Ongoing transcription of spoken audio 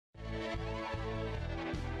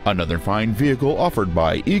Another fine vehicle offered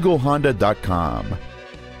by EagleHonda.com.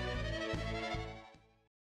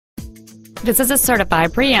 This is a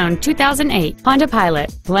certified pre-owned 2008 Honda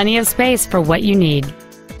Pilot. Plenty of space for what you need.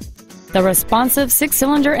 The responsive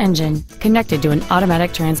 6-cylinder engine, connected to an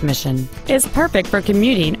automatic transmission, is perfect for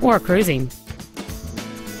commuting or cruising.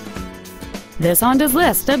 This Honda's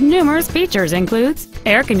list of numerous features includes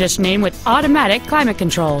air conditioning with automatic climate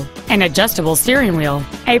control, an adjustable steering wheel,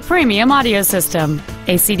 a premium audio system,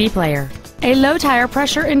 a CD player, a low tire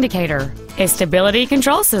pressure indicator, a stability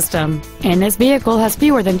control system, and this vehicle has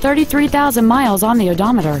fewer than 33,000 miles on the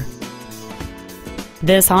odometer.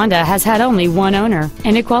 This Honda has had only one owner,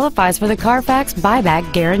 and it qualifies for the Carfax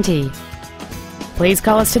buyback guarantee. Please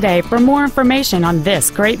call us today for more information on this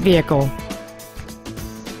great vehicle.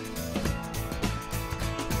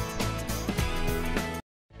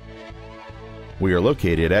 We are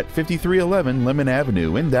located at 5311 Lemmon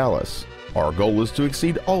Avenue in Dallas. Our goal is to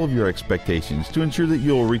exceed all of your expectations to ensure that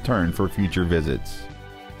you will return for future visits.